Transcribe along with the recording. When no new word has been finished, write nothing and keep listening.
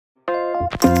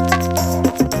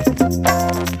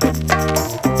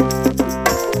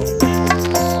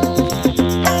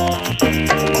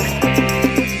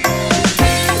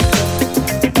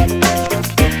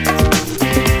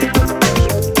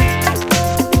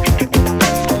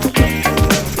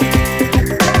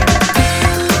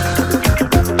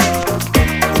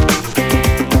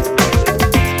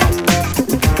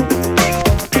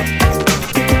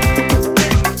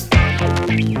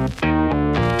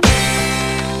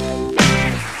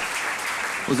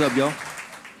What's up, y'all?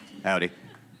 Howdy.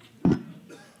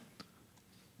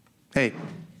 Hey.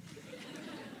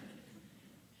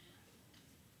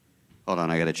 Hold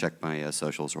on, I gotta check my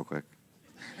socials real quick.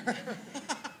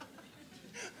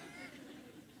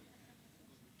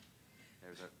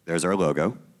 There's our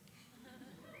logo.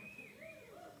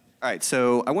 All right,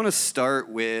 so I want to start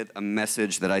with a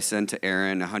message that I sent to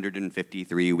Aaron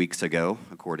 153 weeks ago,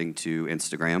 according to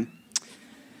Instagram.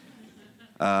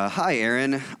 Hi,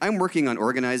 Aaron. I'm working on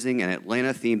organizing an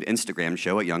Atlanta-themed Instagram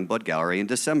show at Youngblood Gallery in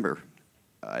December.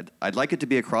 I'd like it to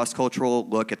be a cross-cultural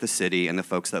look at the city and the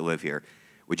folks that live here.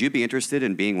 Would you be interested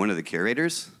in being one of the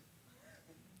curators?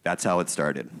 That's how it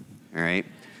started, all right?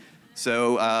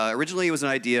 So originally it was an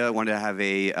idea. I wanted to have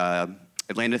a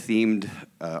Atlanta-themed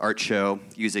art show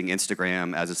using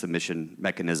Instagram as a submission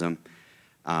mechanism.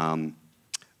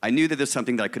 I knew that this was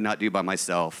something that I could not do by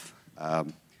myself.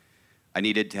 I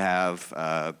needed to have,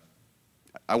 I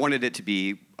wanted it to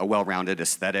be a well-rounded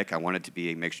aesthetic. I wanted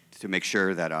to make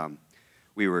sure that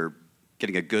we were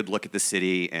getting a good look at the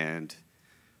city, and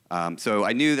so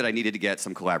I knew that I needed to get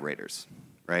some collaborators,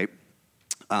 right?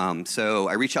 So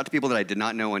I reached out to people that I did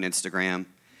not know on Instagram,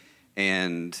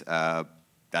 and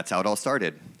that's how it all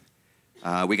started.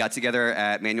 We got together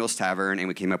at Manuel's Tavern, and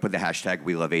we came up with the hashtag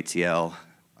WELOVEATL.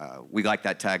 We like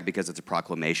that tag because it's a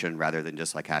proclamation rather than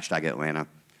just like hashtag Atlanta.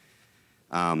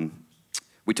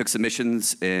 We took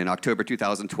submissions in October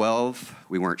 2012.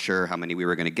 We weren't sure how many we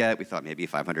were going to get. We thought maybe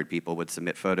 500 people would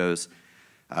submit photos.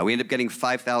 We ended up getting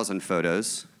 5,000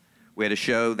 photos. We had a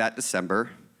show that December.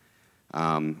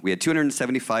 We had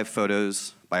 275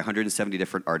 photos by 170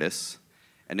 different artists.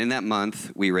 And in that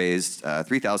month, we raised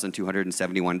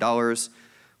 $3,271,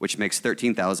 which makes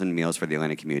 13,000 meals for the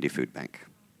Atlanta Community Food Bank.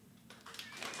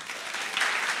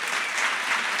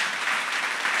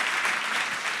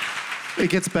 It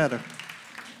gets better.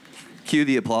 Cue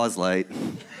the applause light.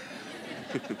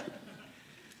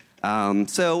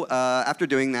 After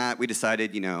doing that, we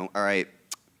decided, all right,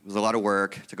 it was a lot of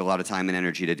work, took a lot of time and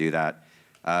energy to do that.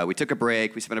 We took a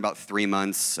break. We spent about 3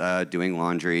 months doing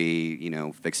laundry,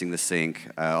 fixing the sink,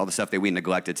 all the stuff that we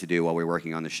neglected to do while we were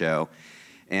working on the show.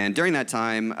 And during that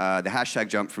time, the hashtag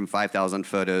jumped from 5,000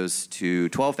 photos to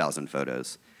 12,000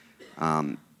 photos.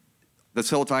 This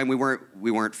whole time, we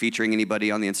weren't featuring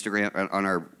anybody on the Instagram on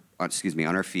our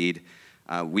feed.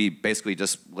 We basically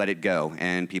just let it go,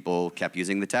 and people kept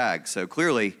using the tag. So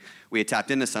clearly, we had tapped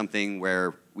into something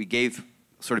where we gave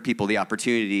sort of people the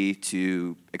opportunity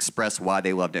to express why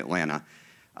they loved Atlanta.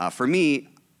 For me,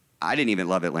 I didn't even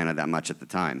love Atlanta that much at the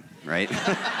time, right?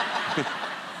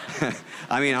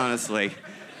 I mean, honestly.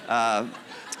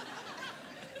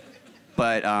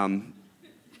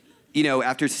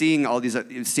 After seeing all these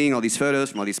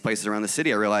photos from all these places around the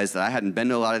city, I realized that I hadn't been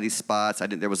to a lot of these spots.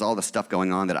 There was all the stuff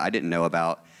going on that I didn't know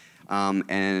about,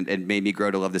 and it made me grow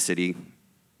to love the city,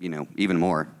 even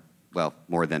more. Well,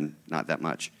 more than not that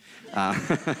much.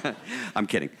 I'm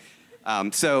kidding.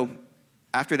 So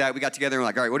after that, we got together and we're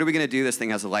like, all right, what are we going to do? This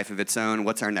thing has a life of its own.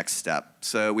 What's our next step?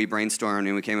 So we brainstormed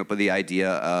and we came up with the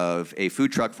idea of a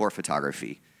food truck for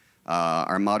photography.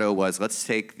 Our motto was, let's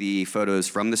take the photos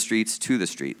from the streets to the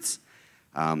streets.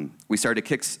 We started a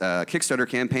Kickstarter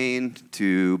campaign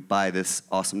to buy this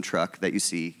awesome truck that you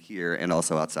see here and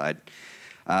also outside.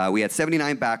 We had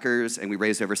 79 backers, and we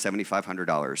raised over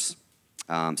 $7,500.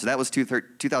 So that was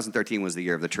 2013 was the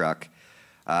year of the truck.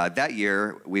 That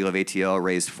year, WELOVEATL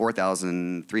raised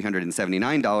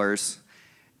 $4,379,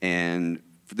 and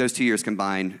for those 2 years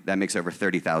combined, that makes over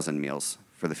 30,000 meals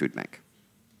for the food bank.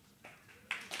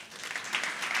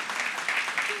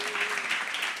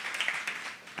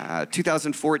 In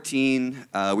 2014,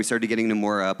 we started getting into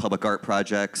more public art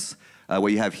projects.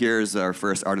 What you have here is our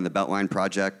first Art on the Beltline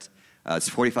project. It's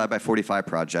a 45 by 45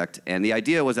 project, and the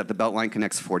idea was that the Beltline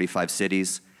connects 45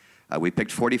 cities. We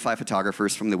picked 45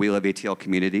 photographers from the WELOVEATL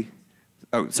community.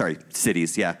 Oh, sorry,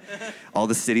 cities, yeah. All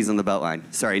the cities on the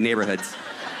Beltline. Sorry, neighborhoods.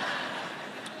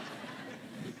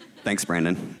 Thanks,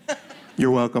 Brandon.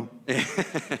 You're welcome.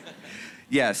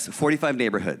 Yes, 45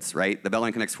 neighborhoods, right? The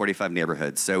Beltline connects 45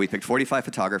 neighborhoods. So we picked 45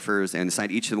 photographers and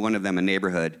assigned each one of them a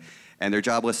neighborhood. And their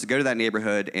job was to go to that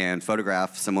neighborhood and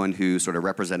photograph someone who sort of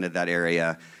represented that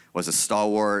area, was a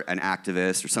stalwart, an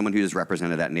activist, or someone who just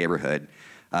represented that neighborhood.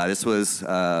 This was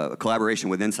a collaboration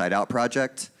with Inside Out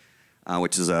Project,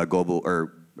 which is a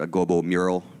global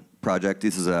mural project.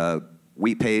 This is a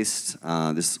wheat paste.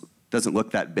 This doesn't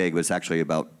look that big, but it's actually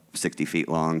about 60 feet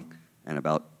long and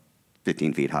about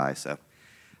 15 feet high. So,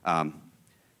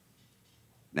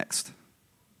 next.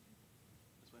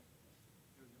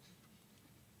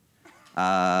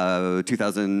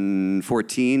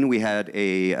 2014, we had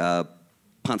a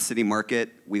Ponce City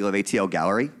Market We Love ATL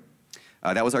gallery.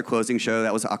 That was our closing show.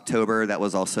 That was October. That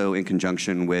was also in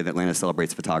conjunction with Atlanta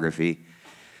Celebrates Photography.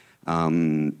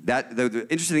 The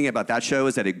interesting thing about that show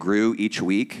is that it grew each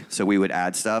week, so we would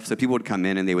add stuff. So people would come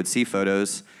in and they would see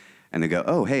photos, and they go,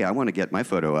 oh, hey, I want to get my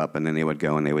photo up. And then they would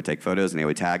go and they would take photos and they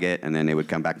would tag it, and then they would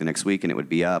come back the next week and it would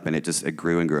be up, and it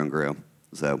grew and grew and grew.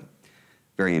 So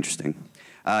very interesting.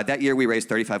 That year we raised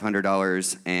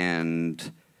 $3,500,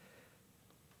 and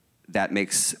that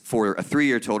makes for a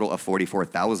 3-year total of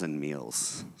 44,000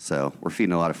 meals. So we're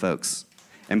feeding a lot of folks.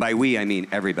 And by we, I mean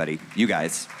everybody, you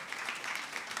guys.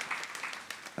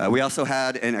 We also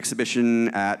had an exhibition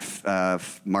at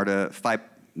Five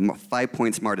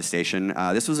Points MARTA Station.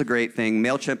 This was a great thing.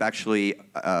 MailChimp actually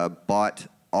bought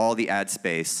all the ad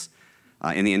space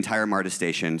in the entire MARTA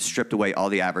station, stripped away all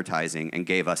the advertising, and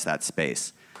gave us that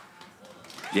space.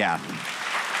 Yeah.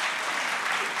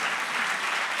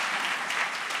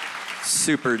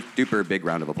 Super duper big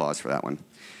round of applause for that one.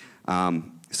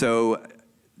 So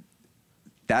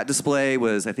that display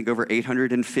was, I think, over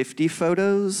 850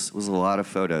 photos. It was a lot of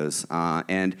photos.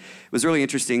 And it was really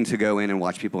interesting to go in and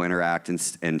watch people interact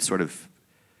and sort of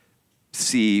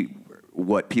see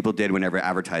what people did whenever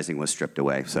advertising was stripped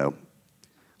away. So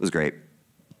it was great.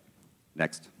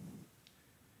 Next.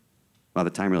 Well,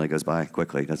 the time really goes by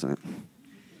quickly, doesn't it?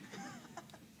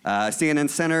 CNN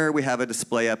Center, we have a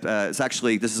display up. This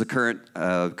is a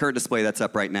current display that's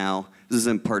up right now. This is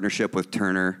in partnership with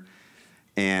Turner.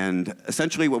 And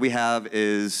essentially what we have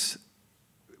is,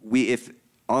 if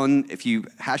you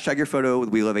hashtag your photo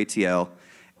with WeLoveATL,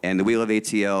 and the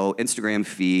WeLoveATL Instagram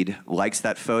feed likes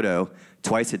that photo,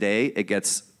 twice a day it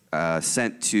gets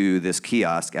sent to this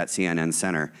kiosk at CNN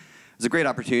Center. It's a great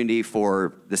opportunity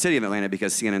for the city of Atlanta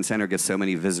because CNN Center gets so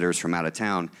many visitors from out of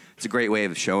town. It's a great way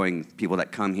of showing people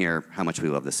that come here how much we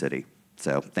love the city.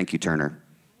 So thank you, Turner.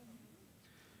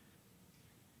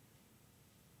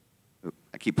 Ooh,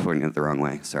 I keep pointing it the wrong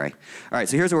way, sorry. All right,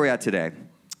 so here's where we're at today.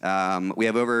 We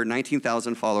have over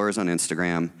 19,000 followers on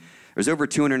Instagram. There's over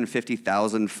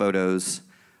 250,000 photos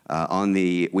on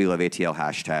the WeLoveATL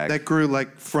hashtag. That grew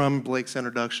like from Blake's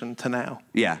introduction to now.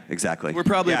 Yeah, exactly. We're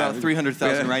probably about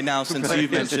 300,000 right now since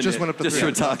you've mentioned just it. went up to Just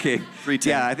for talking. 310.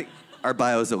 Yeah, I think our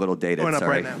bio is a little dated, Going up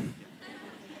sorry. right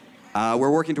now.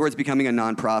 We're working towards becoming a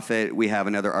nonprofit. We have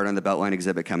another Art on the Beltline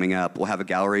exhibit coming up. We'll have a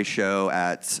gallery show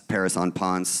at Paris on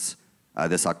Ponce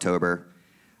this October.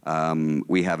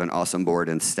 We have an awesome board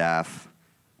and staff.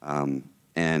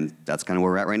 And that's kind of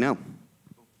where we're at right now.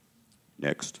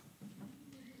 Next.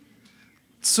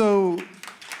 So,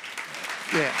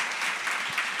 yeah.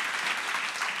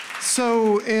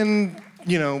 So in,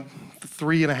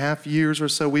 3.5 years or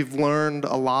so, we've learned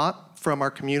a lot from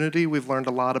our community. We've learned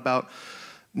a lot about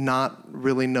not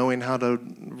really knowing how to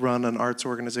run an arts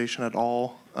organization at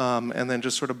all, and then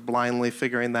just sort of blindly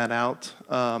figuring that out.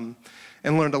 And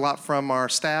learned a lot from our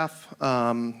staff,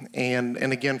 and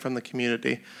again from the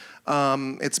community.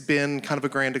 It's been kind of a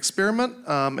grand experiment,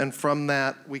 and from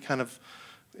that we kind of,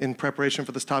 in preparation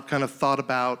for this talk, kind of thought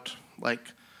about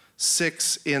like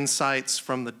 6 insights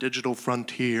from the digital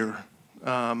frontier.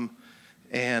 And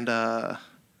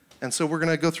so we're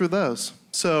gonna go through those.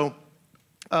 So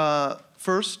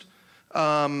first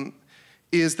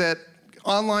is that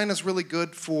online is really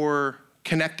good for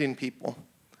connecting people,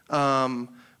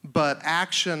 but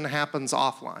action happens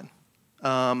offline.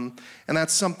 And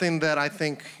that's something that I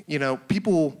think,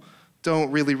 people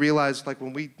don't really realize. Like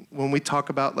when we talk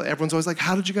about, everyone's always like,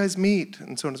 how did you guys meet?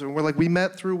 And so on and so on. We're like, we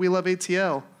met through We Love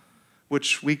ATL,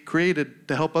 which we created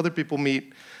to help other people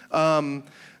meet. We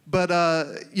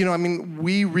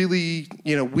really,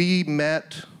 we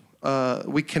met,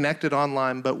 we connected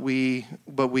online, but we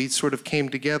sort of came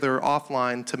together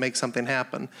offline to make something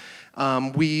happen.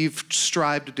 We've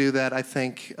strived to do that, I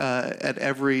think, at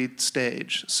every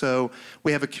stage. So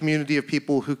we have a community of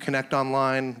people who connect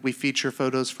online. We feature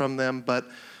photos from them, but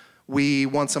we,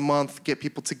 once a month, get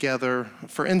people together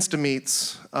for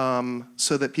Insta-meets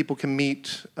so that people can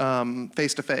meet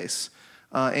face-to-face.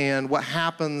 And what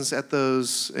happens at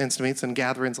those Insta-meets and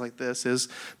gatherings like this is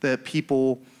that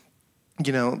people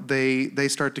you know, they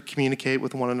start to communicate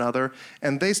with one another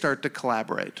and they start to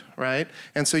collaborate, right?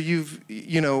 And so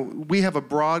you know, we have a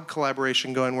broad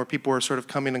collaboration going where people are sort of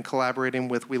coming and collaborating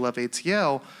with We Love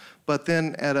ATL, but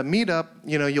then at a meetup,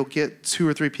 you know, you'll get 2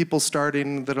 or 3 people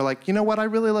starting that are like, you know what, I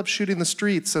really love shooting the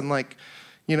streets, and like,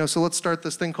 you know, so let's start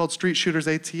this thing called Street Shooters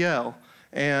ATL.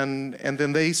 And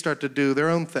then they start to do their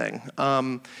own thing.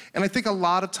 And I think a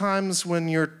lot of times when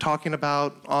you're talking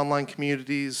about online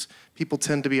communities, people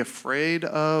tend to be afraid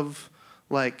of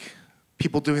like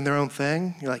people doing their own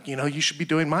thing. You're like, you know, you should be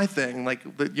doing my thing. Like,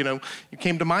 you know, you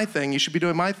came to my thing, you should be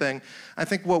doing my thing. I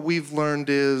think what we've learned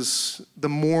is the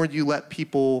more you let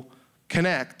people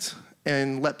connect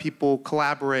and let people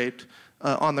collaborate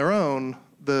on their own,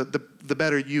 the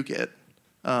better you get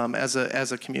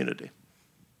as a community.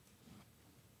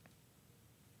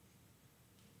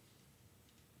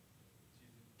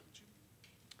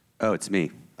 Oh, it's me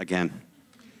again.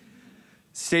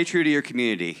 Stay true to your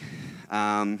community.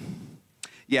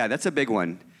 Yeah, that's a big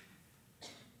one.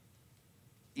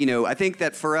 You know, I think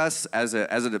that for us as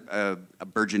a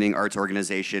burgeoning arts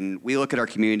organization, we look at our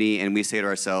community and we say to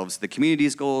ourselves, the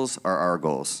community's goals are our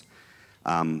goals.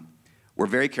 We're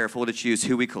very careful to choose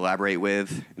who we collaborate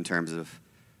with in terms of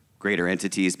greater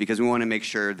entities because we want to make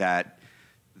sure that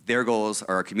their goals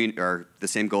are the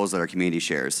same goals that our community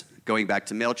shares. Going back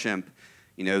to MailChimp,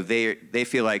 you know, they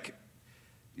feel like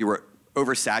you were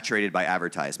oversaturated by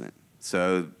advertisement.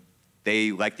 So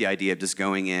they like the idea of just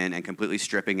going in and completely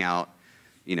stripping out,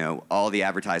 you know, all the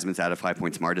advertisements out of 5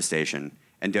 Point Smartest Station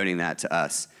and donating that to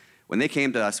us. When they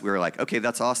came to us, we were like, okay,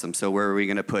 that's awesome. So where are we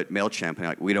going to put MailChimp? And they're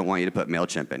like, we don't want you to put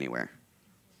MailChimp anywhere.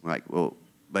 We're like, well,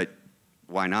 but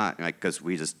why not? Like, because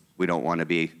we don't want to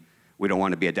be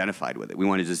identified with it. We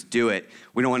want to just do it.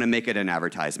 We don't want to make it an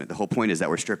advertisement. The whole point is that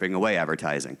we're stripping away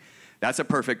advertising. That's the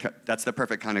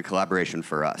perfect kind of collaboration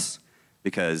for us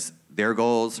because their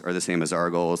goals are the same as our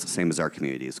goals, the same as our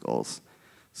community's goals.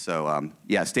 So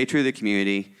yeah, stay true to the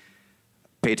community.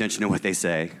 Pay attention to what they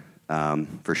say,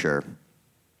 for sure.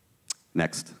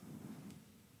 Next.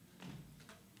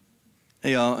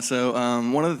 Hey y'all, so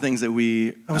one of the things that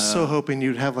we... I was so hoping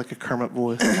you'd have like a Kermit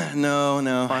voice. No,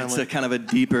 Finally. it's a kind of a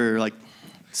deeper, like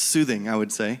soothing, I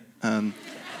would say.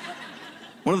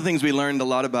 One of the things we learned a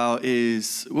lot about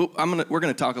is, we're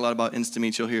gonna talk a lot about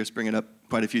Instameets. You'll hear us bring it up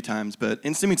quite a few times, but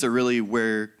Instameets are really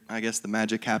where, I guess, the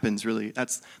magic happens, really.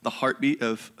 That's the heartbeat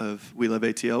of We Love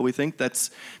ATL, we think.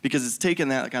 That's because it's taken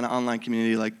that kind of online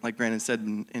community, like Brandon said,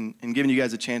 and giving you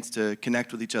guys a chance to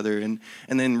connect with each other, and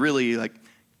then really, like,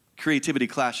 creativity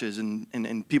clashes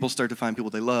and people start to find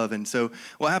people they love. And so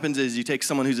what happens is you take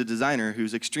someone who's a designer,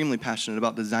 who's extremely passionate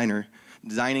about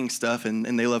designing stuff,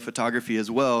 and they love photography as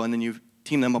well, and then you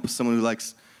team them up with someone who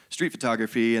likes street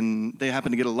photography, and they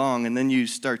happen to get along, and then you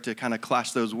start to kind of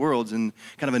clash those worlds, and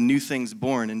kind of a new thing's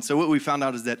born. And so what we found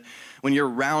out is that when you're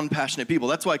around passionate people,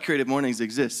 that's why Creative Mornings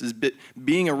exists, is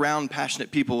being around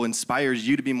passionate people inspires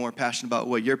you to be more passionate about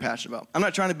what you're passionate about. I'm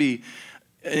not trying to be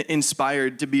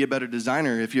inspired to be a better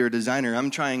designer if you're a designer. I'm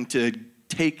trying to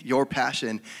take your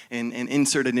passion and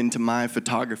insert it into my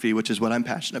photography, which is what I'm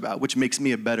passionate about, which makes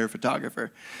me a better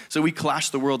photographer. So we clash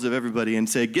the worlds of everybody and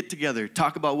say, get together,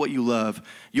 talk about what you love,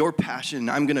 your passion,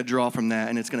 I'm gonna draw from that,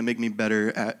 and it's gonna make me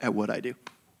better at what I do.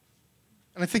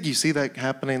 And I think you see that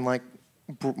happening like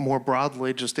more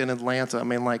broadly just in Atlanta. I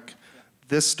mean, like,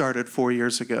 this started 4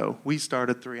 years ago. We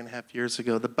started 3.5 years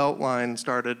ago. The Beltline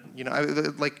started, you know,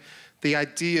 like the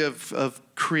idea of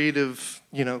creative,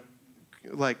 you know,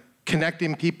 like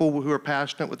connecting people who are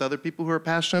passionate with other people who are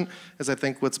passionate is, I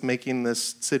think, what's making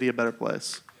this city a better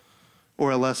place.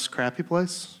 Or a less crappy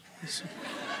place.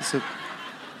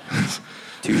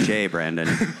 Touche, Brandon.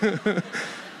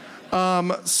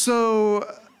 So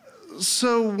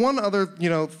one other, you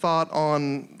know, thought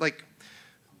on, like,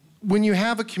 when you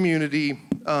have a community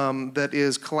that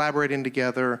is collaborating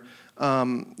together,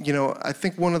 you know, I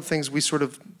think one of the things we sort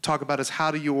of talk about is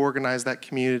how do you organize that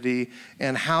community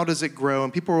and how does it grow?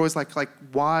 And people are always like,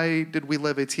 why did We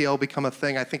Live ATL become a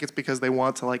thing? I think it's because they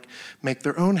want to like make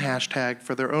their own hashtag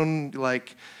for their own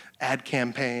like ad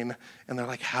campaign. And they're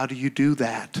like, how do you do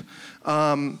that?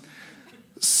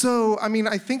 So, I mean,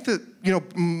 I think that, you know,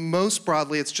 most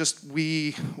broadly, it's just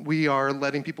we are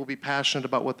letting people be passionate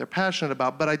about what they're passionate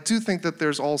about. But I do think that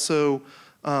there's also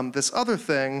this other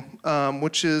thing,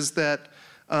 which is that,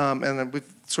 and then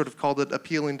we've sort of called it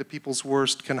appealing to people's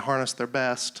worst can harness their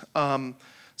best.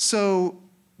 So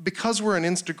because we're an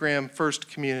Instagram-first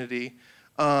community,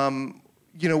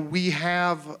 you know, we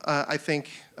have, I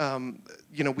think,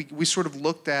 you know, we sort of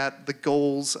looked at the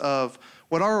goals of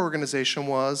what our organization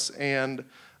was and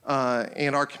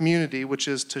our community, which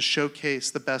is to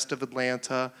showcase the best of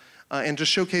Atlanta and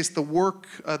just showcase the work,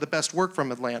 the best work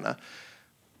from Atlanta.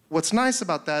 What's nice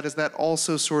about that is that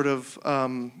also sort of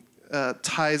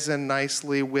ties in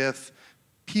nicely with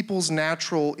people's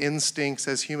natural instincts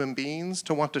as human beings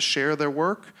to want to share their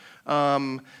work.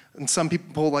 And some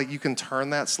people, like, you can turn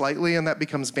that slightly and that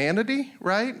becomes vanity,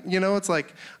 right? You know, it's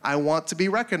like, I want to be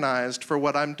recognized for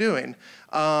what I'm doing.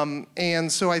 And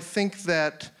so I think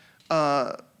that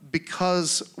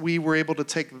because we were able to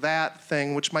take that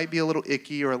thing, which might be a little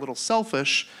icky or a little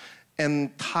selfish,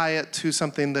 and tie it to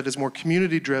something that is more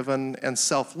community-driven and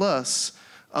selfless,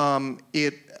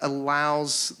 it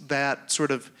allows that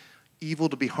sort of evil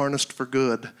to be harnessed for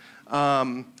good.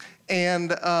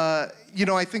 You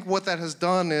know, I think what that has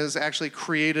done is actually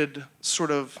created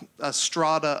sort of a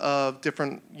strata of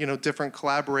different, you know, different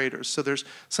collaborators. So there's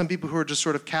some people who are just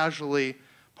sort of casually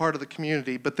part of the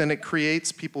community, but then it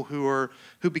creates people who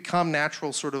become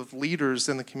natural sort of leaders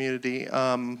in the community.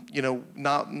 You know,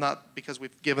 not because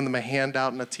we've given them a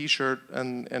handout and a T-shirt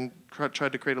and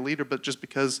tried to create a leader, but just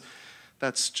because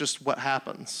that's just what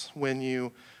happens when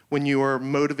you are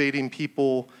motivating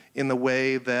people in the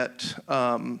way that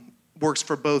works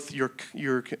for both your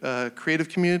creative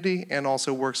community and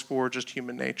also works for just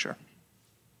human nature.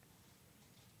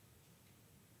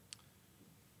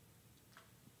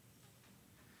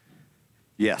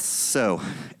 Yes, so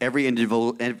every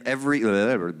individual,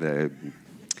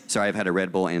 sorry, I've had a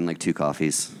Red Bull and like 2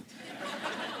 coffees.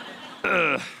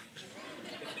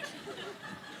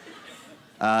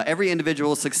 Every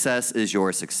individual's success is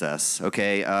your success,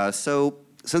 okay? So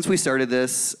since we started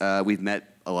this, we've met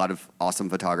a lot of awesome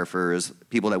photographers,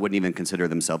 people that wouldn't even consider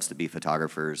themselves to be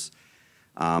photographers.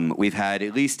 We've had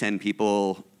at least 10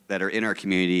 people that are in our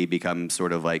community become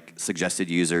sort of like suggested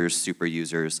users, super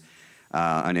users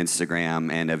on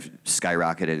Instagram, and have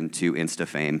skyrocketed into Insta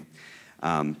fame.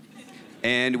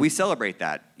 And we celebrate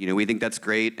that. You know, we think that's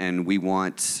great, and we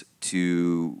want them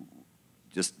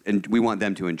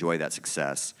to enjoy that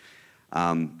success.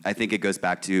 I think it goes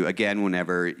back to, again,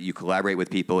 whenever you collaborate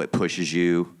with people, it pushes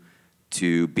you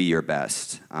to be your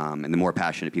best. And the more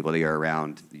passionate people that you're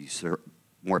around,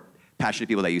 more passionate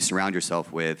people that you surround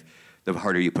yourself with, the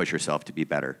harder you push yourself to be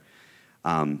better.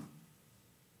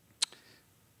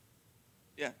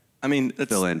 Yeah, I mean,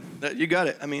 fill in. You got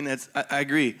it. I mean, I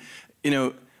agree. You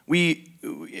know,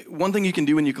 one thing you can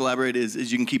do when you collaborate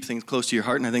is you can keep things close to your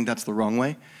heart, and I think that's the wrong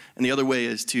way. And the other way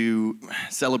is to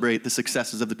celebrate the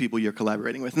successes of the people you're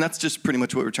collaborating with. And that's just pretty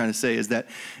much what we're trying to say, is that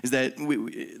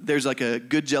there's like a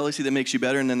good jealousy that makes you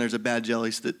better, and then there's a bad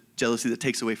jealousy that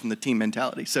takes away from the team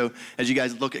mentality. So as you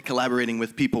guys look at collaborating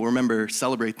with people, remember,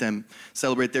 celebrate them,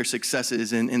 celebrate their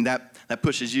successes, and that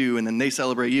pushes you, and then they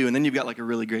celebrate you, and then you've got like a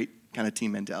really great kind of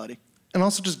team mentality. And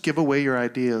also just give away your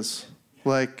ideas.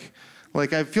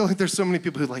 Like I feel like there's so many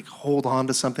people who like hold on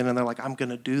to something and they're like, I'm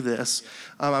gonna do this.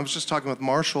 I was just talking with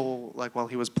Marshall like while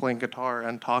he was playing guitar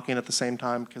and talking at the same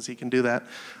time, because he can do that.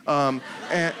 And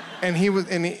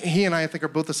he and I think are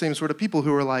both the same sort of people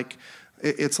who are like,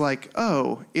 it's like,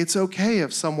 oh, it's okay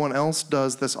if someone else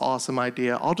does this awesome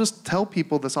idea. I'll just tell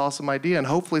people this awesome idea and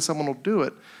hopefully someone will do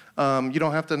it. You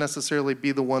don't have to necessarily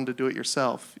be the one to do it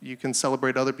yourself. You can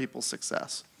celebrate other people's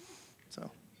success.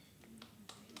 So.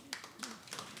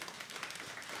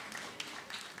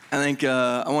 I think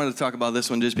I wanted to talk about this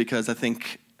one just because I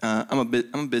think I'm a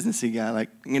businessy guy. Like,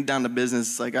 get down to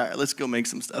business, like, all right, let's go make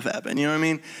some stuff happen. You know what I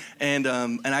mean? And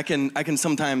I can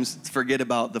sometimes forget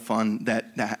about the fun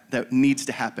that needs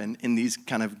to happen in these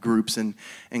kind of groups and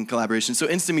collaborations. So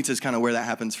Insta Meets is kind of where that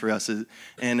happens for us.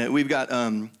 And we've got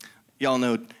y'all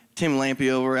know Tim Lampy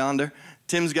over yonder.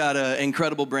 Tim's got an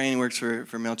incredible brain. He works for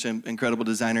MailChimp, incredible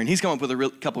designer. And he's come up with a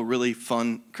couple really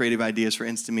fun, creative ideas for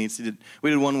Insta Meets. We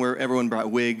did one where everyone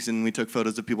brought wigs, and we took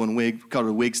photos of people in wigs, called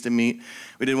it Wigs to Meet.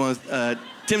 We did one with,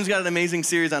 Tim's got an amazing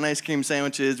series on ice cream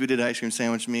sandwiches. We did ice cream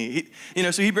sandwich meet.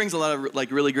 So he brings a lot of like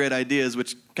really great ideas,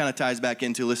 which kind of ties back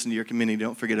into listen to your community.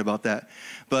 Don't forget about that.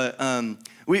 But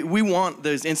we want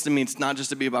those Insta Meets not just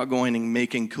to be about going and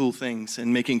making cool things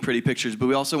and making pretty pictures, but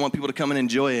we also want people to come and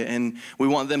enjoy it. And we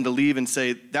want them to leave and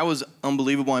say, that was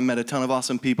unbelievable. I met a ton of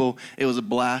awesome people. It was a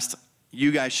blast.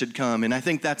 You guys should come. And I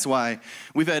think that's why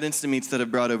we've had Insta Meets that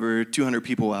have brought over 200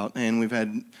 people out, and we've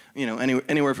had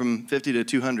anywhere from 50 to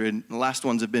 200. The last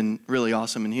ones have been really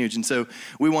awesome and huge. And so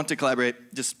we want to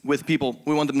collaborate just with people.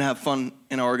 We want them to have fun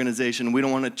in our organization. We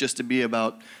don't want it just to be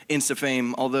about Insta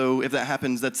fame, although if that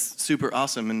happens, that's super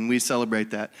awesome, and we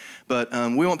celebrate that. But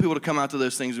we want people to come out to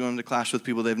those things. We want them to clash with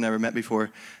people they've never met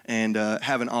before and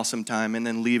have an awesome time, and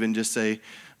then leave and just say,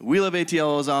 We Love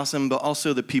ATL is awesome, but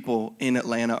also the people in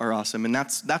Atlanta are awesome. And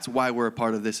that's why we're a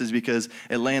part of this, is because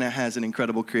Atlanta has an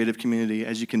incredible creative community,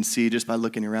 as you can see just by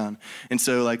looking around. And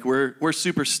so like we're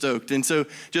super stoked. And so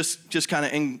just kind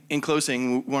of in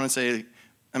closing, we want to say,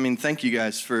 I mean, thank you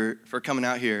guys for coming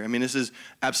out here. I mean, this is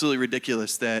absolutely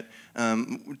ridiculous that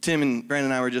Tim and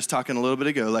Brandon and I were just talking a little bit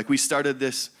ago. Like, we started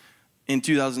this in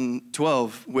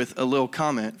 2012 with a little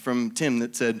comment from Tim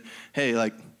that said, hey,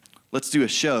 like, let's do a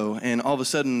show. And all of a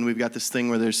sudden, we've got this thing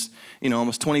where there's,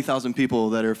 almost 20,000 people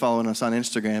that are following us on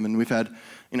Instagram. And we've had,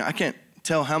 I can't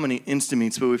tell how many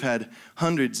Insta-meets, but we've had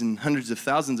hundreds and hundreds of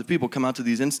thousands of people come out to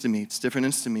these Insta-meets, different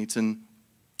Insta-meets, and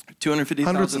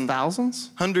 250,000. Hundreds of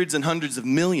thousands? Hundreds and hundreds of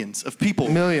millions of people.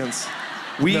 Millions.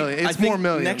 It's more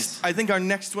millions. I think our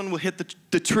next one will hit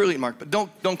the trillion mark, but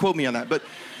don't quote me on that.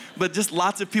 But just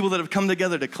lots of people that have come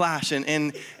together to clash,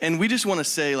 and we just want to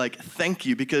say, like, thank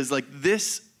you, because like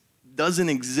this doesn't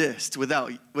exist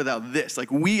without this.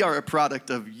 Like, we are a product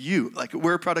of you. Like,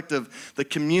 we're a product of the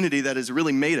community that has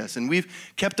really made us, and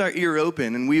we've kept our ear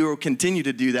open, and we will continue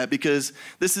to do that, because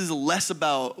this is less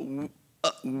about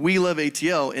We Love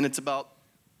ATL, and it's about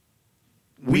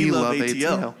We Love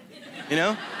ATL. You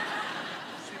know?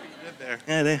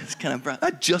 Yeah, it's kind of.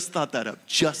 I just thought that up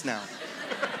just now.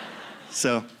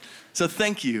 So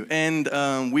thank you,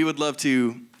 and we would love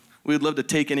to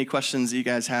take any questions that you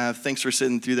guys have. Thanks for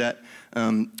sitting through that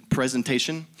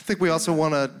presentation. I think we also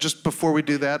want to, just before we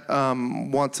do that,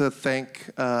 want to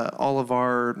thank all of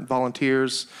our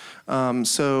volunteers.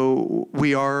 So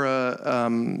we are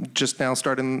just now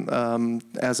starting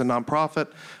as a nonprofit.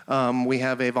 We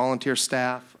have a volunteer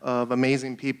staff of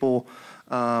amazing people.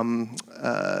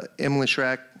 Emily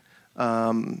Schreck,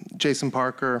 Jason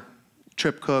Parker,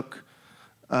 Trip Cook,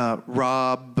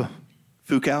 Rob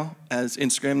Foucault as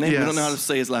Instagram name. Yes. We don't know how to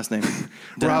say his last name.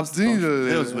 Rob It's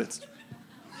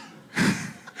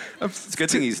a good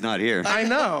thing he's not here. I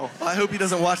know. I hope he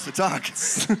doesn't watch the talk.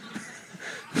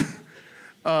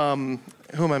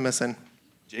 Who am I missing?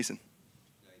 Jason.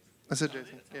 I said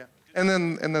Jason. Yeah. And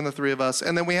then the three of us.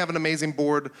 And then we have an amazing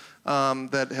board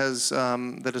that has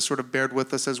sort of bared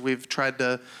with us as we've tried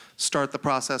to start the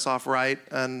process off right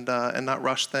and not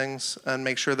rush things and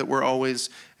make sure that we're always,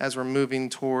 as we're moving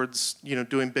towards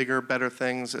doing bigger, better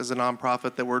things as a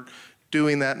nonprofit, that we're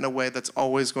doing that in a way that's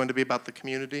always going to be about the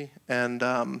community and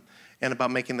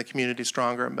about making the community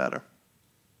stronger and better.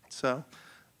 So,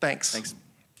 thanks. Thanks.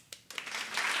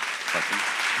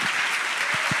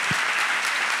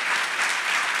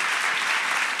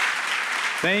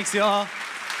 Thanks, y'all.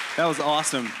 That was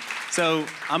awesome. So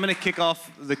I'm going to kick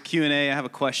off the Q&A. I have a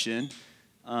question.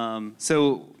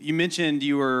 So you mentioned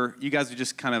you guys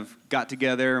just kind of got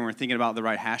together and were thinking about the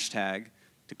right hashtag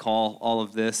to call all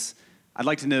of this. I'd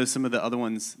like to know some of the other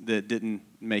ones that didn't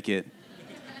make it.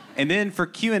 And then for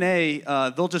Q&A,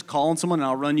 they'll just call on someone and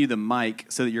I'll run you the mic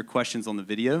so that your question's on the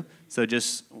video. So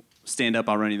just stand up,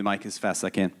 I'll run you the mic as fast as I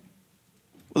can.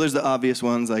 Well, there's the obvious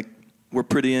ones, like, we're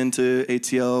pretty into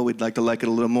ATL. We'd like to like it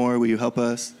a little more. Will you help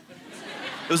us?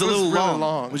 It was a little really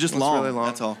long. It was just long. Really long.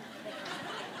 That's all.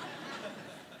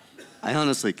 I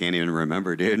honestly can't even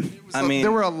remember, dude. I mean,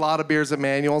 there were a lot of beers at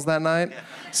Manuel's that night.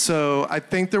 So I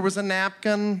think there was a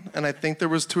napkin, and I think there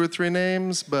was 2 or 3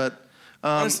 names, but...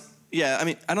 yeah, I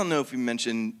mean, I don't know if we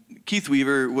mentioned, Keith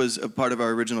Weaver was a part of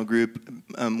our original group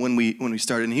when we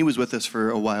started, and he was with us for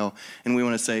a while. And we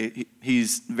want to say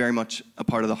he's very much a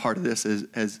part of the heart of this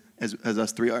as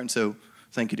us three are. And so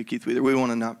thank you to Keith Weaver. We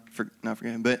want to not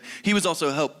forget him. But he was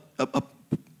also a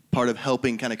part of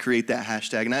helping kind of create that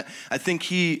hashtag. And I think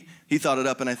he thought it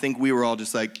up, and I think we were all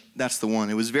just like, that's the one.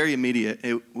 It was very immediate.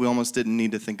 We almost didn't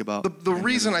need to think about. The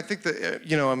reason I think that,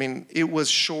 I mean, it was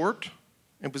short.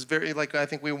 It was very, like, I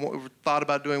think we thought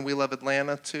about doing We Love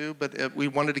Atlanta too, but we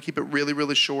wanted to keep it really,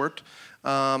 really short.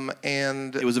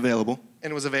 And it was available.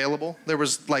 And it was available. There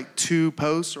was like 2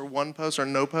 posts or 1 post or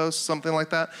no post, something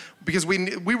like that. Because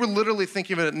we were literally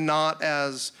thinking of it not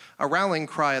as a rallying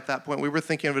cry at that point. We were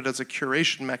thinking of it as a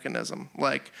curation mechanism.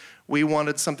 Like, we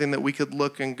wanted something that we could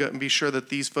look and go and be sure that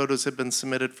these photos had been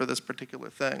submitted for this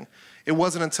particular thing. It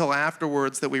wasn't until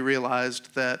afterwards that we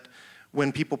realized that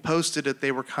when people posted it,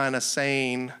 they were kind of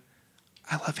saying,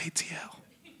 "I love ATL,"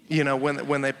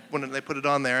 when they put it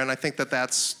on there, and I think that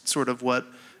that's sort of what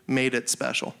made it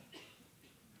special.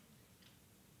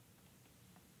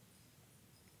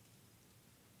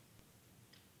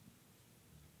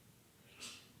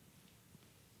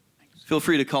 Feel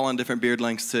free to call on different beard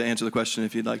lengths to answer the question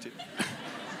if you'd like to.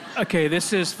 Okay,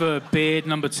 this is for beard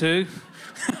number 2.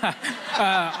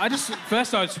 I just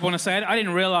want to say I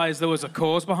didn't realize there was a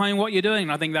cause behind what you're doing,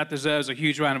 and I think that deserves a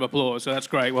huge round of applause, so that's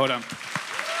great. Well done.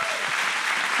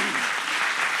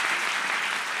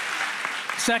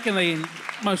 Secondly,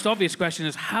 most obvious question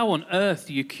is, how on earth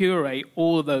do you curate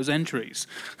all of those entries?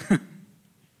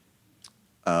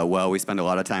 Well, we spend a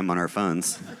lot of time on our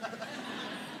phones.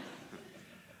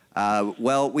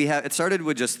 Well, it started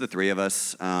with just the three of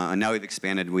us, and now we've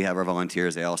expanded. We have our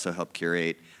volunteers. They also help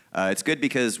curate. It's good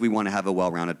because we want to have a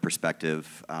well-rounded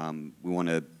perspective.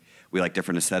 We like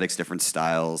different aesthetics, different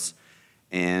styles,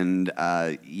 and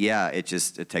yeah, it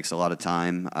takes a lot of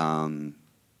time.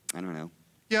 I don't know.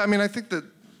 Yeah, I mean, I think that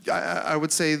I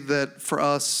would say that for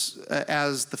us,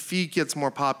 as the feed gets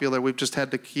more popular, we've just had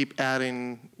to keep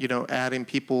adding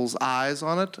people's eyes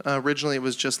on it. Originally, it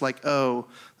was just like, oh,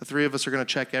 the three of us are going to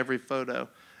check every photo.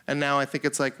 And now I think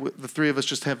it's like the three of us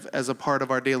just have, as a part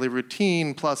of our daily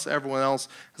routine, plus everyone else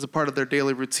as a part of their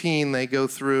daily routine, they go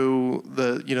through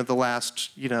the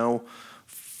last,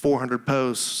 400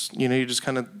 posts, you just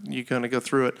kind of go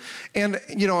through it. And,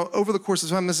 over the course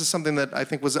of time, this is something that I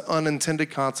think was an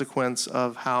unintended consequence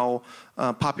of how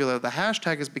popular the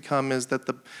hashtag has become, is that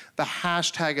the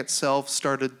hashtag itself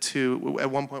started to, at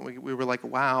one point we were like,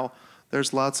 wow,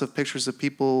 there's lots of pictures of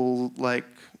people like,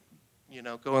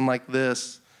 going like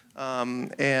this.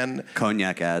 And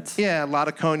cognac ads. Yeah, a lot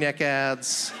of cognac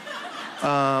ads.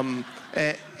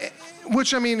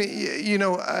 Which, I mean,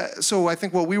 so I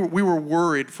think we were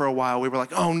worried for a while. We were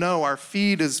like, oh no, our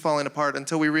feed is falling apart,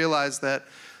 until we realized that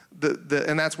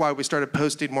and that's why we started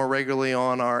posting more regularly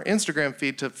on our Instagram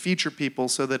feed to feature people,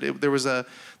 so that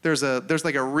there's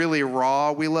like a really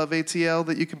raw We Love ATL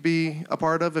that you can be a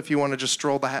part of if you want to just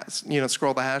scroll the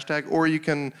hashtag, or you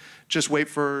can just wait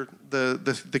for the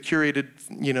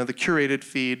curated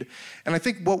feed. And I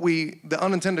think the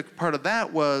unintended part of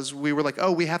that was, we were like,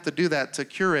 oh, we have to do that to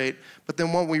curate. But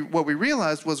then what we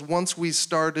realized was, once we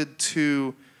started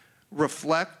to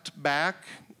reflect back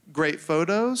great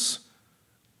photos,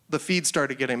 the feed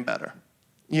started getting better.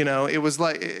 It was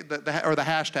like the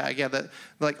hashtag, yeah.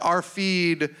 Like our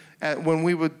feed, when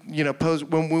we would post,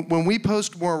 when we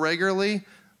post more regularly,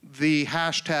 the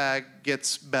hashtag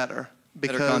gets better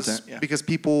because because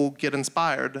people get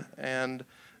inspired and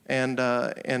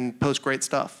post great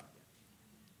stuff.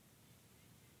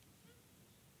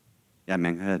 Yeah,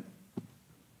 man, go ahead.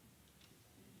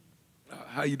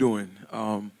 How you doing?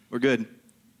 We're good.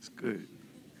 It's good.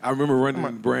 I remember running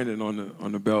into Brandon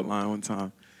on the Beltline one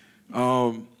time.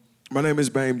 My name is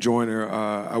Bame Joyner.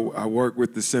 I work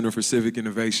with the Center for Civic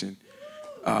Innovation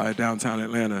downtown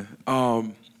Atlanta.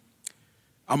 I'm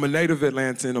a native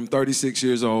Atlantan. I'm 36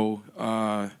 years old,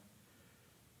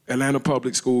 Atlanta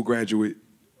public school graduate.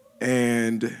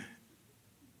 And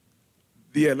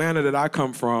the Atlanta that I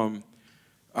come from,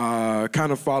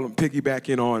 kind of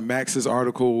piggybacking on Max's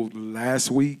article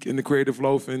last week in the Creative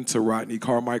Loafing, to Rodney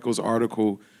Carmichael's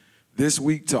article this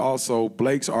week, to also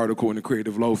Blake's article in the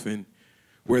Creative Loafing,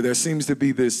 where there seems to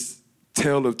be this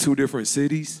tale of two different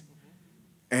cities.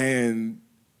 And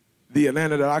the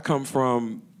Atlanta that I come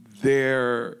from,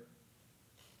 the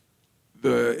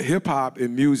hip hop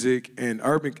and music and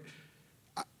urban,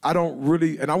 I don't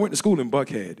really, and I went to school in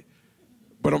Buckhead,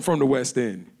 but I'm from the West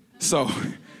End. So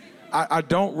I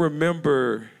don't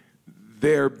remember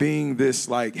there being this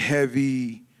like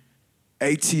heavy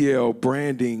ATL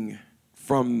branding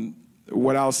from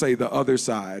what I'll say the other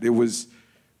side. It was,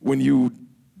 when you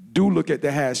do look at the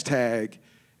hashtag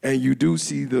and you do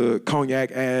see the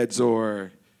cognac ads,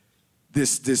 or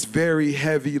this very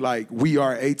heavy like "We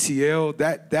Are ATL,"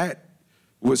 that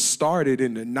was started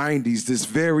in the 90s. This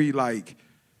very like,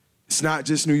 it's not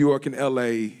just New York and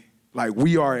LA, like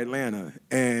we are Atlanta.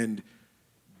 And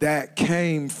that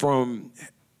came from,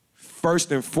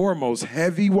 first and foremost,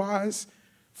 heavy-wise,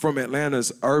 from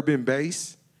Atlanta's urban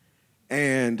base.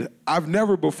 And I've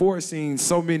never before seen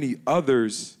so many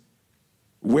others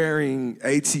wearing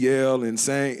ATL and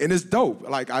saying, and it's dope.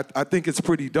 Like, I think it's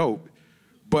pretty dope.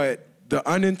 But the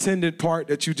unintended part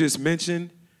that you just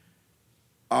mentioned,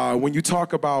 when you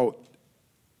talk about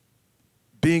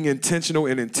being intentional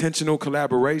and intentional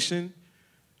collaboration,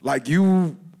 like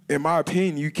in my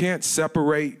opinion, you can't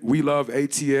separate We Love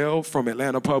ATL from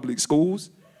Atlanta Public Schools.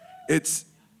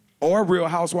 Or Real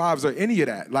Housewives or any of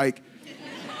that. Like,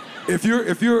 if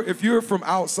you're from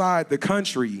outside the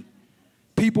country,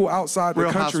 people outside the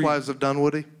country. Real Housewives of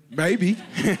Dunwoody? Maybe.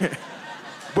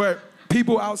 But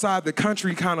people outside the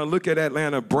country kind of look at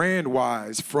Atlanta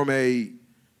brand-wise from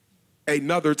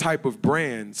another type of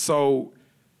brand. So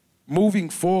moving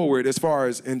forward, as far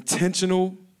as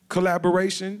intentional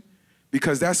collaboration,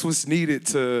 because that's what's needed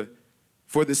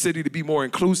for the city to be more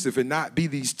inclusive and not be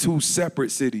these two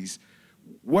separate cities.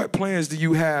 What plans do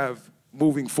you have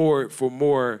moving forward for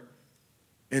more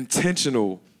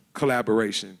intentional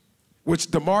collaboration?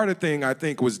 Which the MARTA thing, I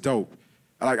think, was dope.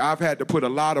 Like, I've had to put a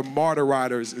lot of martyr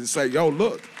riders and say, yo,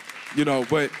 look, you know,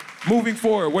 but moving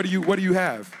forward, what do you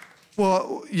have?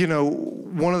 Well, you know,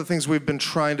 one of the things we've been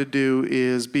trying to do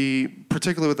is be,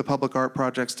 particularly with the public art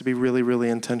projects, to be really, really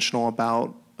intentional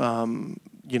about,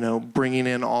 you know, bringing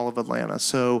in all of Atlanta.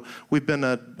 So we've been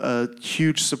a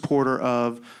huge supporter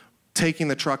of taking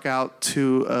the truck out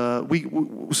to,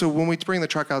 so when we bring the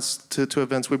truck out to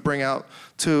events, we bring out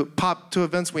to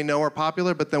events we know are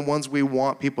popular, but then ones we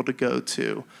want people to go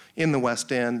to in the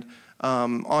West End,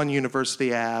 on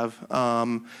University Ave.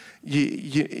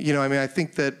 You know, I mean, I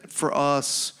think that for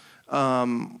us,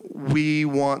 we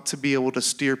want to be able to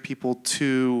steer people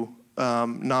to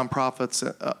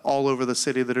nonprofits all over the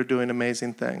city that are doing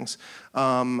amazing things.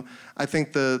 I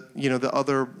think the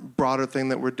other broader thing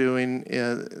that we're doing,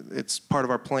 it's part of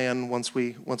our plan once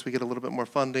we get a little bit more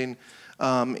funding,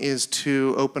 is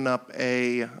to open up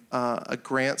a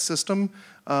grant system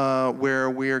where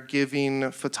we are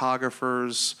giving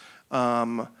photographers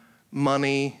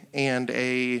money and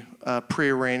a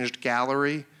prearranged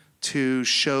gallery to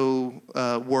show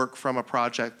work from a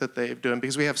project that they've done,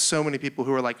 because we have so many people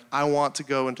who are like, I want to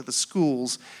go into the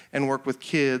schools and work with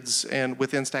kids and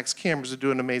with Instax cameras to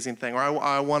do an amazing thing, or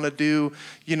I want to do,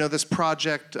 you know, this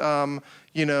project,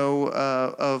 you know,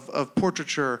 of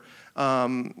portraiture,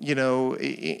 you know,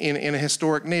 in a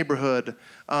historic neighborhood.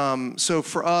 So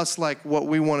for us, like, what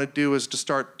we want to do is to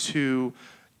start to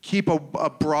keep a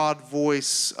broad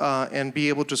voice and be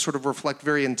able to sort of reflect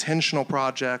very intentional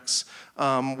projects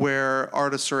where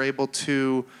artists are able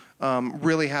to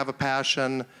really have a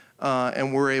passion,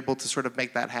 and we're able to sort of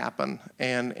make that happen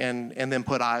and then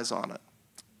put eyes on it.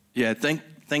 Yeah,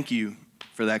 thank you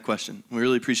for that question. We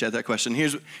really appreciate that question.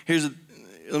 Here's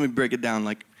let me break it down.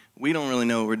 Like, we don't really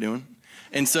know what we're doing,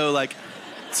 and so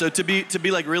to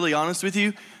be like really honest with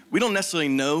you, we don't necessarily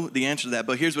know the answer to that,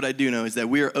 but here's what I do know is that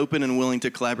we are open and willing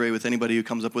to collaborate with anybody who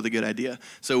comes up with a good idea.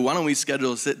 So why don't we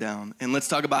schedule a sit down and let's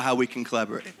talk about how we can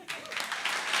collaborate.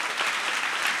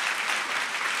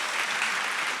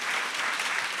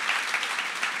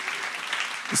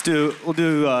 We'll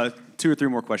do 2 or 3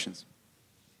 more questions.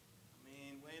 I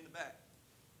mean, way in the back.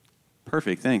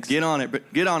 Perfect, thanks. Get on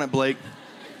it, Blake.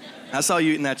 I saw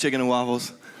you eating that chicken and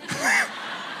waffles.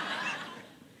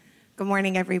 Good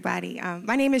morning, everybody.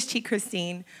 My name is Chi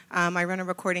Christine. I run a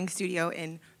recording studio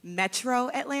in Metro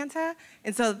Atlanta.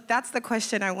 And so that's the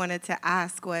question I wanted to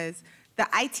ask was, the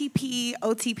ITP,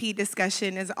 OTP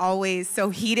discussion is always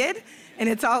so heated, and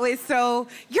it's always so,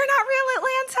 you're not real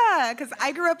Atlanta, because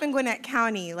I grew up in Gwinnett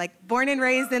County, like born and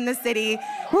raised in the city,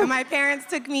 and my parents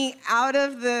took me out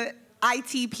of the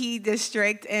ITP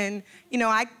district, and you know,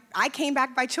 I came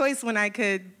back by choice when I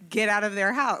could get out of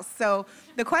their house. So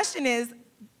the question is,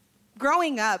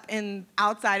 growing up and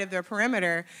outside of their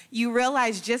perimeter, you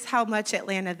realize just how much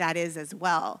Atlanta that is as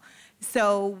well.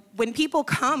 So when people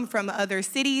come from other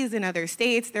cities and other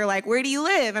states, they're like, where do you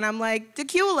live? And I'm like,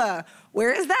 Tequila.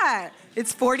 Where is that?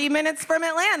 It's 40 minutes from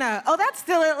Atlanta. Oh, that's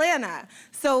still Atlanta.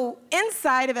 So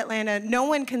inside of Atlanta, no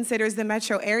one considers the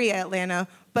metro area Atlanta,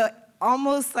 but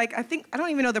almost like, I don't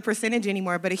even know the percentage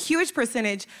anymore, but a huge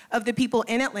percentage of the people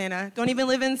in Atlanta don't even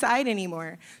live inside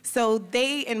anymore. So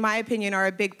they, in my opinion, are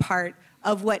a big part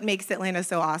of what makes Atlanta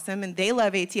so awesome, and they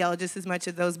love ATL just as much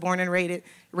as those born and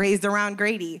raised around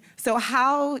Grady. So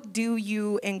how do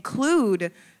you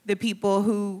include the people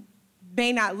who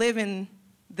may not live in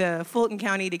the Fulton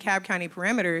County, DeKalb County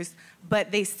perimeters,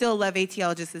 but they still love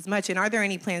ATL just as much? And are there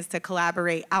any plans to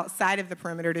collaborate outside of the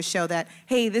perimeter to show that,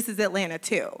 hey, this is Atlanta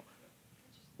too?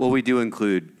 Well, we do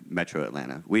include Metro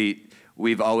Atlanta.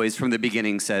 We've always, from the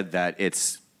beginning, said that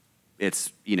it's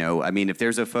you know, I mean, if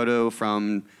there's a photo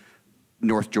from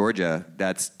North Georgia,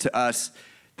 that's, to us,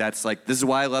 that's like, this is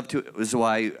why I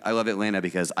love Atlanta,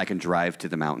 because I can drive to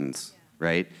the mountains,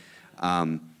 right?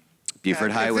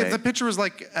 Buford Highway. If the picture was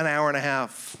like an hour and a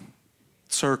half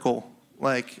circle,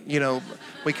 like, you know,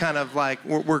 we kind of like,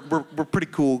 we're pretty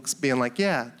cool being like,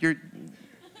 yeah,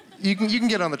 you can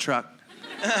get on the truck.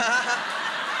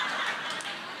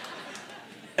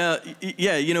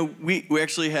 Yeah, you know, we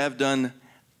actually have done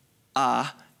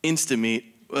Instameet.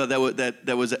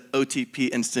 That was an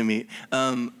OTP Instameet.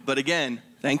 But again,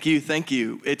 thank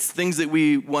you. It's things that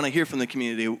we want to hear from the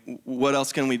community. What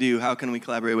else can we do? How can we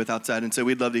collaborate with outside? And so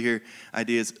we'd love to hear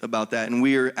ideas about that. And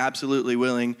we are absolutely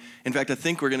willing. In fact, I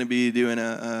think we're going to be doing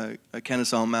a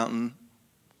Kennesaw Mountain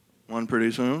one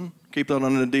pretty soon. Keep that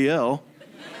on the DL.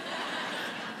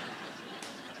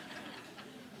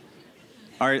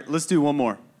 All right, let's do one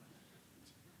more.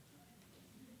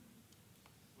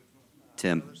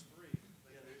 Tim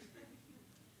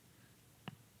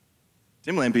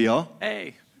Tim Lampy, y'all.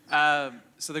 Hey.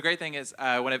 So the great thing is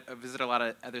when I visit a lot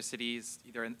of other cities,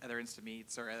 either in other Insta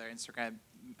Meets or other Instagram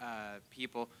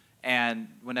people, and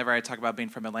whenever I talk about being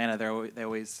from Atlanta, they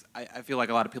always I feel like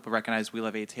a lot of people recognize We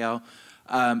Love ATL.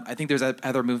 I think there's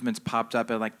other movements popped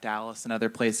up in like Dallas and other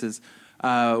places.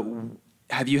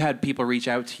 Have you had people reach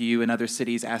out to you in other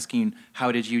cities asking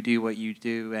how did you do what you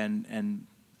do, and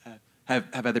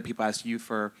have other people asked you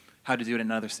for how to do it in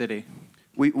another city?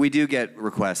 We do get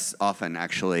requests often,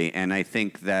 actually, and I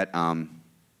think that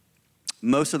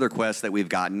most of the requests that we've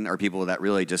gotten are people that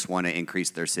really just want to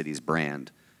increase their city's brand,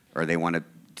 or they want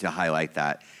to highlight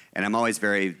that. And I'm always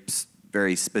very,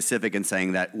 very specific in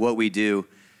saying that what we do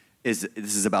this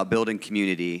is about building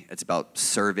community. It's about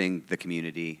serving the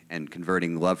community and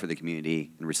converting love for the community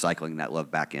and recycling that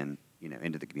love back in,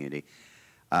 into the community.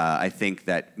 I think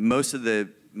that most of the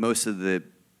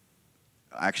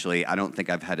actually, I don't think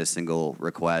I've had a single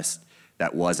request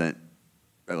that wasn't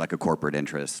like a corporate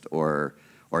interest or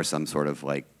some sort of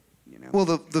like, Well,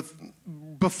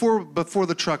 before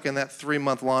the truck in that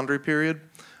 3-month laundry period,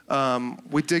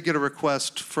 we did get a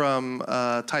request from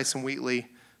Tyson Wheatley,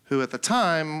 who at the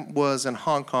time was in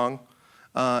Hong Kong,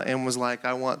 and was like,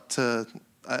 I'd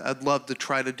love to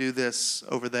try to do this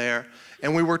over there.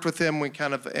 And we worked with him. We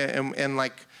kind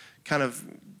of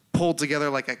pulled together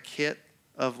like a kit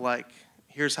of like,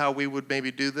 here's how we would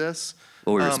maybe do this.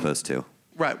 What we were supposed to.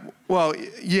 Right. Well,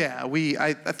 yeah, we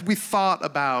thought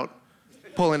about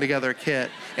pulling together a kit,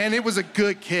 and it was a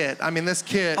good kit. I mean, this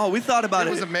kit. Oh, we thought about it.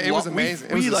 It was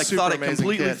amazing. We it was thought it amazing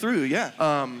completely kit. through. Yeah.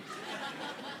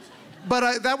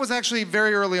 But that was actually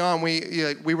very early on.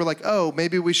 We were like, oh,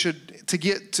 maybe we should, to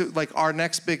get to like our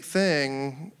next big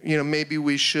thing, maybe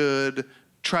we should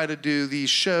try to do these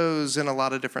shows in a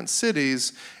lot of different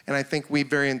cities. And I think we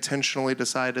very intentionally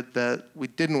decided that we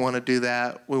didn't want to do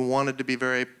that. We wanted to be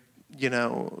very,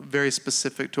 very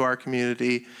specific to our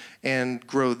community and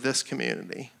grow this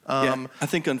community. Yeah, I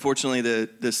think unfortunately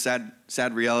the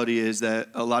sad reality is that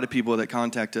a lot of people that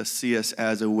contact us see us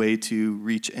as a way to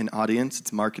reach an audience.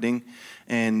 It's marketing,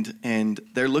 and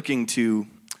they're looking to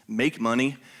make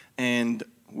money, and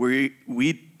we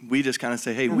just kind of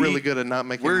say, hey, we're really good at not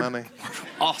making money.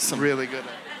 Awesome. Really good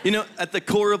at at the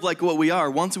core of like what we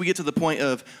are, once we get to the point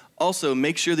of also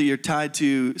make sure that you're tied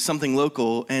to something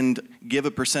local and give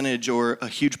a percentage or a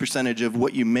huge percentage of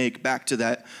what you make back to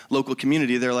that local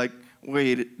community, they're like,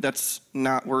 wait, that's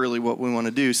not really what we want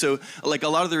to do. So like a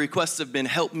lot of the requests have been,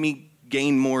 help me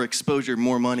gain more exposure,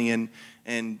 more money,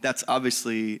 and that's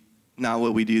obviously not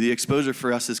what we do. The exposure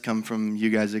for us has come from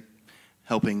you guys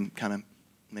helping kind of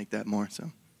make that more.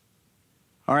 So.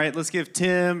 All right, let's give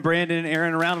Tim, Brandon, and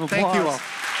Aaron a round of applause. Thank you all.